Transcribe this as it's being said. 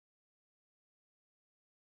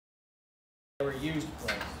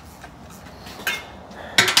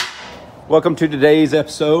Welcome to today's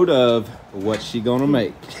episode of What's She Gonna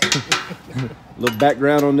Make? A little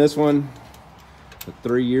background on this one.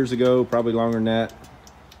 3 years ago, probably longer than that.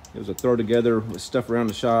 It was a throw together with stuff around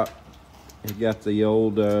the shop. It got the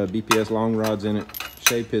old BPS long rods in it,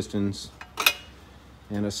 shade pistons,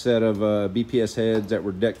 and a set of BPS heads that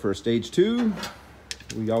were decked for a stage 2.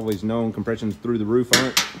 We always known compression's through the roof on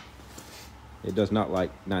it. It does not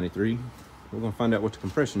like 93. We're gonna find out what the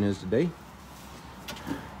compression is today.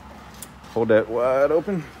 Hold that wide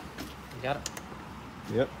open. You got it?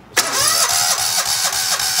 Yep.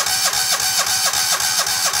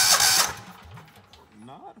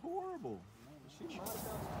 Not horrible.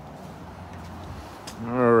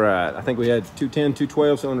 All right, I think we had 210,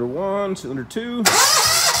 212, cylinder 1, cylinder 2.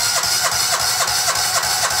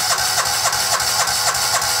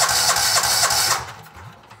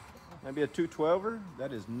 Maybe a 212er.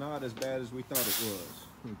 That is not as bad as we thought it was.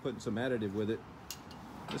 We're putting some additive with it.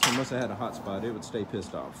 This one must have had a hot spot. It would stay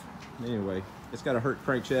pissed off. Anyway, it's got a hurt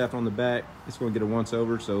crankshaft on the back. It's going to get a once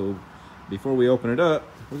over, so before we open it up,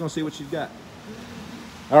 we're going to see what she's got.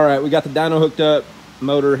 All right, we got the dyno hooked up,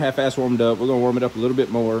 motor half-ass warmed up. We're going to warm it up a little bit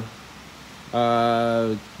more.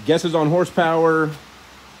 Guesses on horsepower,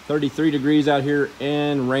 33 degrees out here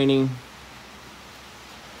and raining.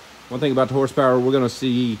 One thing about the horsepower, we're going to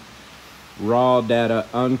see raw data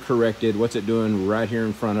uncorrected. What's it doing right here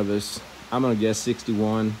in front of us? I'm gonna guess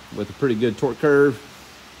 61 with a pretty good torque curve.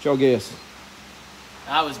 What y'all guess?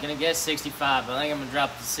 I was gonna guess 65, but I think I'm gonna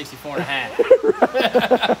drop it to 64 and a half.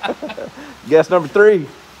 Guess number 3.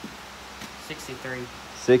 63.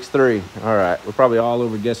 63. All right, we're probably all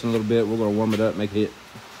over guessing a little bit. We're gonna warm it up, make it hit.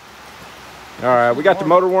 All right, we got the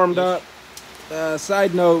motor warmed up.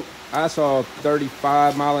 Side note, I saw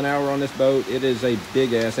 35 mile an hour on this boat. It is a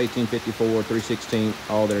big ass 1854, 3/16,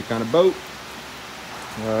 all there kind of boat.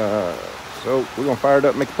 So we're gonna fire it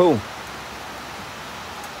up and make a pull.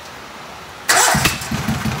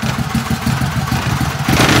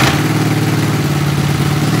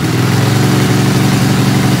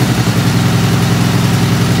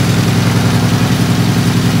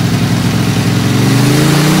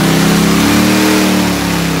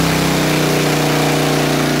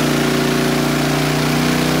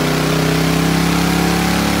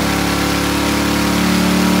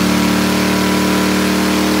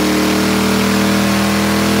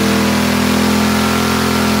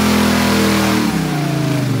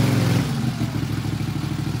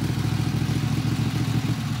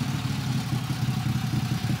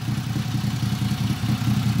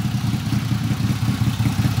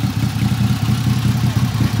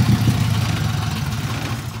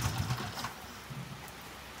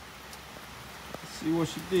 See what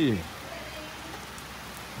she did.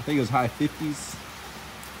 I think it was high 50s.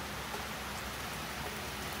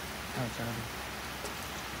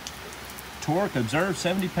 Torque, observed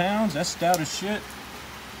 70 pounds. That's stout as shit.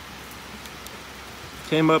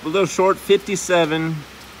 Came up a little short, 57.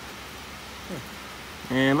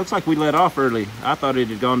 And looks like we let off early. I thought it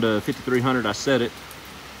had gone to 5,300. I set it.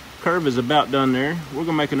 Curve is about done there. We're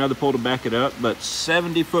gonna make another pull to back it up, but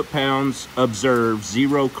 70 foot-pounds observed,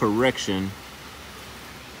 0 correction.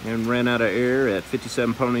 And ran out of air at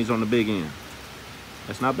 57 ponies on the big end.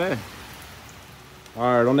 That's not bad. All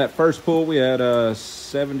right, on that first pull, we had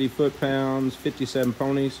 70 foot-pounds, 57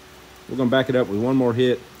 ponies. We're gonna back it up with one more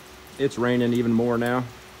hit. It's raining even more now.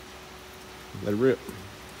 Let it rip.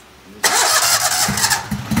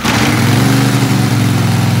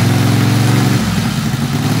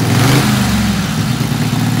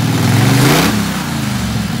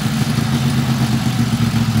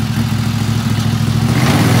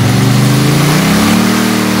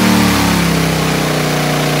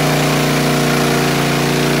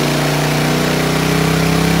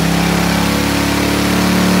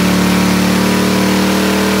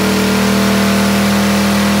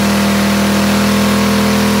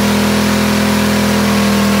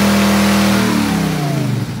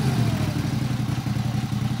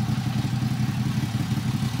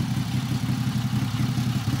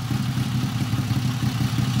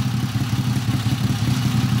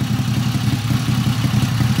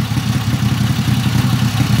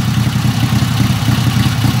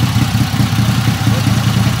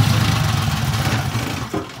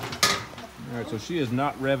 So she is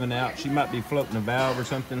not revving out. She might be floating a valve or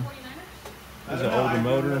something. This is an older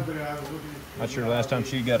motor. Not sure the last time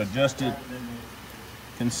she got adjusted.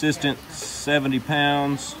 Consistent 70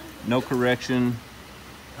 pounds, no correction.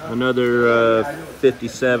 Another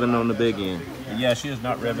 57 on the big end. But yeah, she is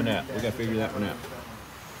not revving out. We gotta figure that one out.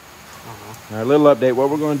 All right, little update. What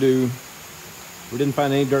we're gonna do, We didn't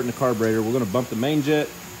find any dirt in the carburetor. We're gonna bump the main jet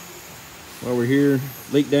while we're here.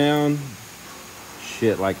 Leak down.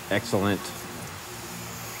 Shit, like excellent.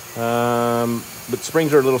 But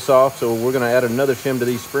springs are a little soft, so we're gonna add another shim to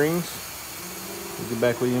these springs. We'll get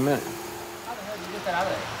back with you in a minute. How the hell did you get that out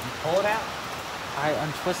of there? You pull it out? I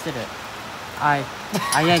untwisted it. I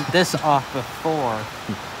yanked this off before.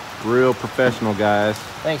 Real professional, guys.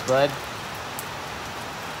 Thanks, bud.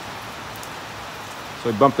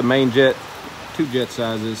 So we bumped the main jet, 2 jet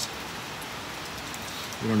sizes.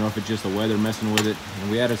 We don't know if it's just the weather messing with it.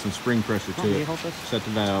 And we added some spring pressure to it. Set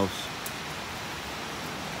the valves.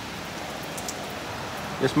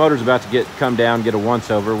 This motor's about to come down, get a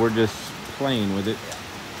once-over. We're just playing with it.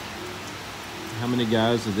 How many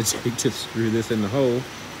guys does it take to screw this in the hole?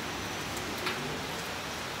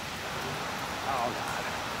 Oh,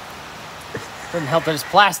 God. Doesn't help that it's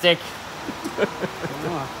plastic.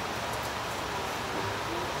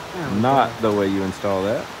 Not the way you install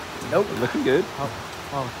that. Nope. Looking good. Oh,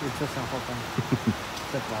 you're twisting the whole thing.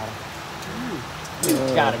 Zip ladder.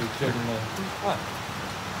 You gotta be kidding me.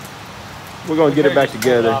 We're gonna get it back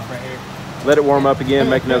together. Let it warm up again,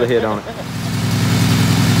 make another hit on it.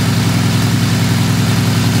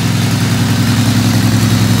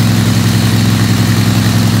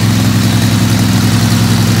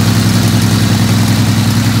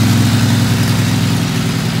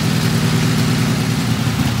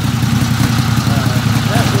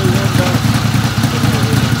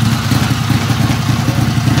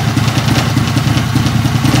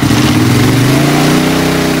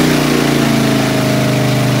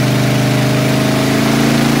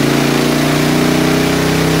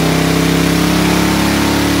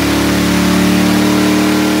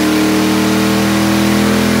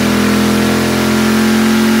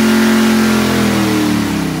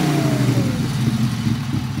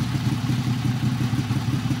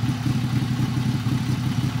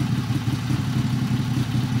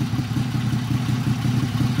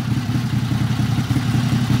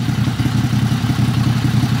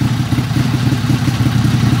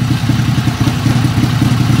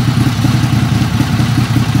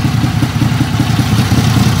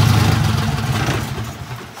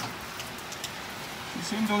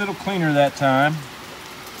 Seems a little cleaner that time.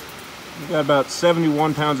 We got about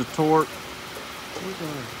 71 pounds of torque.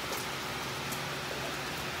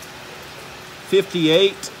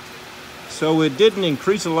 58. So it didn't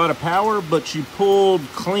increase a lot of power, but she pulled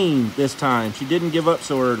clean this time. She didn't give up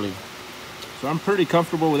so early. So I'm pretty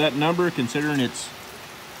comfortable with that number considering it's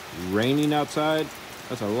raining outside.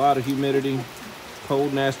 That's a lot of humidity,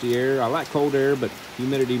 cold, nasty air. I like cold air, but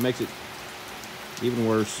humidity makes it even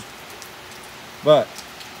worse. But,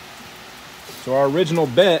 so our original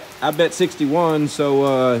bet, I bet 61,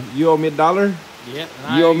 so you owe me $1? Yep.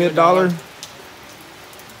 You owe me $1?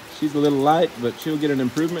 She's a little light, but she'll get an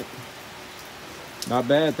improvement. Not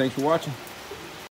bad, thanks for watching.